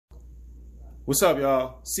What's up,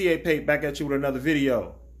 y'all? CA Pate back at you with another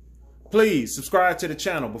video. Please subscribe to the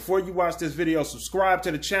channel. Before you watch this video, subscribe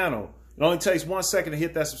to the channel. It only takes 1 second to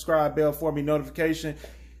hit that subscribe bell for me, notification.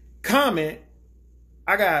 Comment.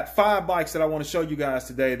 I got 5 bikes that I want to show you guys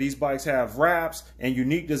today. These bikes have wraps and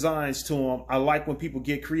unique designs to them. I like when people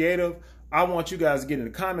get creative. I want you guys to get in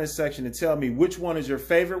the comment section and tell me which one is your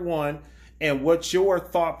favorite one and what your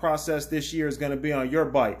thought process this year is going to be on your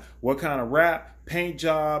bike. What kind of wrap, paint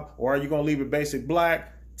job, or are you going to leave it basic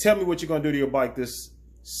black? Tell me what you're going to do to your bike this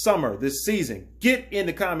summer, this season. Get in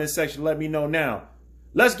the comment section. Let me know now.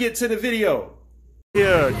 Let's get to the video.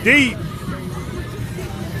 Yeah, deep.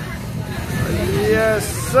 Yes,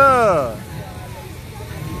 sir.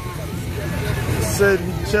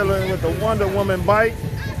 Sitting, chilling with the Wonder Woman bike.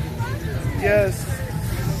 Yes,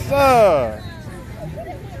 sir.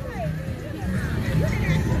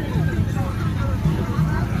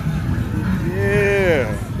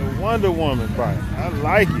 Yeah, the Wonder Woman bike. I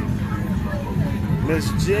like it.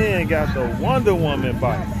 Miss Jen got the Wonder Woman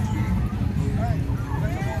bike.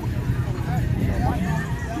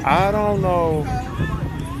 I don't know.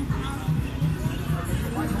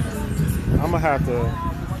 I'm gonna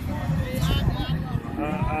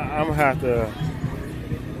have to.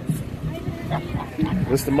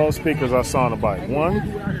 This is the most speakers I saw on the bike.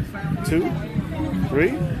 1, 2, 3.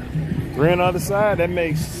 3 on the other side. That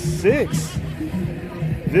makes 6.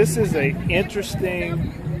 This is an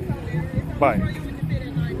interesting bike.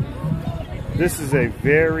 This is a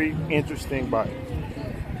very interesting bike.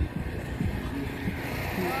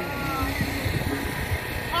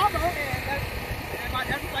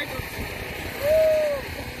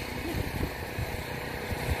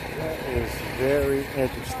 That is very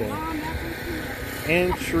interesting.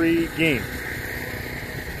 Intriguing.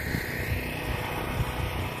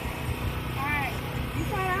 Alright, you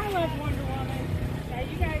thought I love Wonder Woman. Now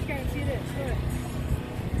you guys gotta see this. Look.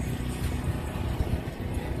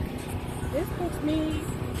 This puts me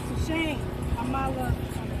to shame on my love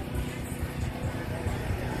for something.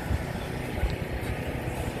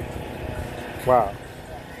 Wow.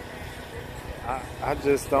 I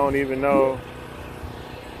just don't even know.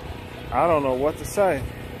 I don't know what to say.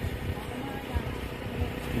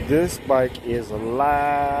 This bike is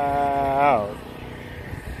loud.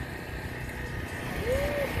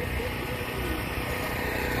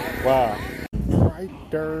 Wow.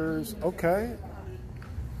 Riders. Okay.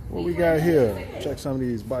 What we got here? Check some of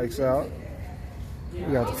these bikes out. We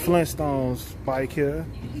got the Flintstones bike here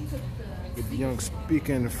with the young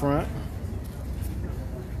speaker in the front.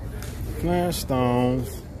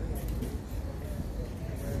 Flintstones.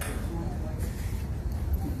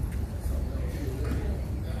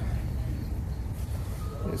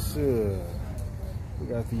 Yes, sir. We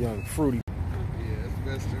got the young fruity. Yeah, that's the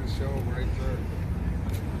best in the show right there.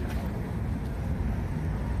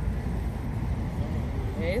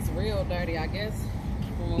 Yeah, it's real dirty, I guess.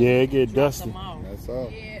 Yeah, it get dusty. That's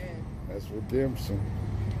all. Yeah. That's redemption.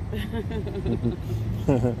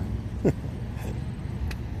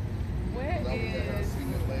 Where I is?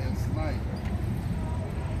 seen it last night.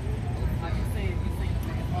 Like you seen it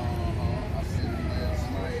I seen it last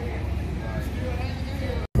night.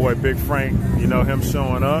 Boy, Big Frank, you know him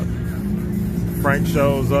showing up. Frank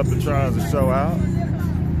shows up and tries to show out.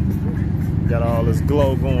 Got all this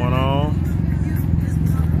glow going on.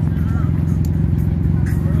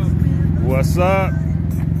 What's up?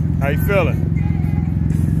 How you feeling?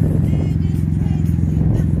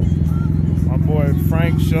 My boy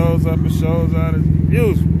Frank shows up and shows out as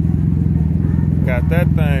usual. Got that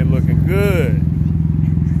thing looking good.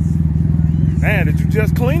 Man, did you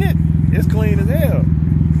just clean it? It's clean as hell.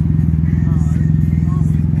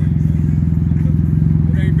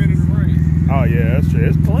 It ain't been in the rain. Oh yeah, that's true.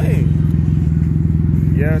 It's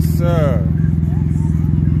clean. Yes, sir.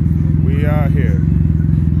 We are here.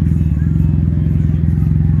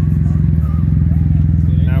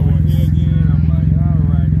 Now we here again. I'm like,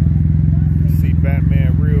 alright. see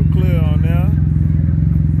Batman real clear on there.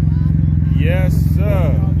 Yes,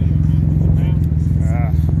 sir.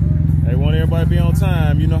 They want everybody to be on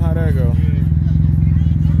time. You know how that go.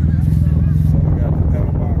 So we got the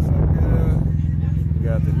pedal box up here. We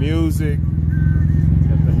got the music.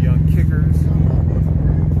 Got the young kickers.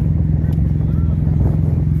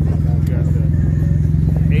 We got the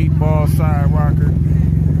 8-ball side rocker.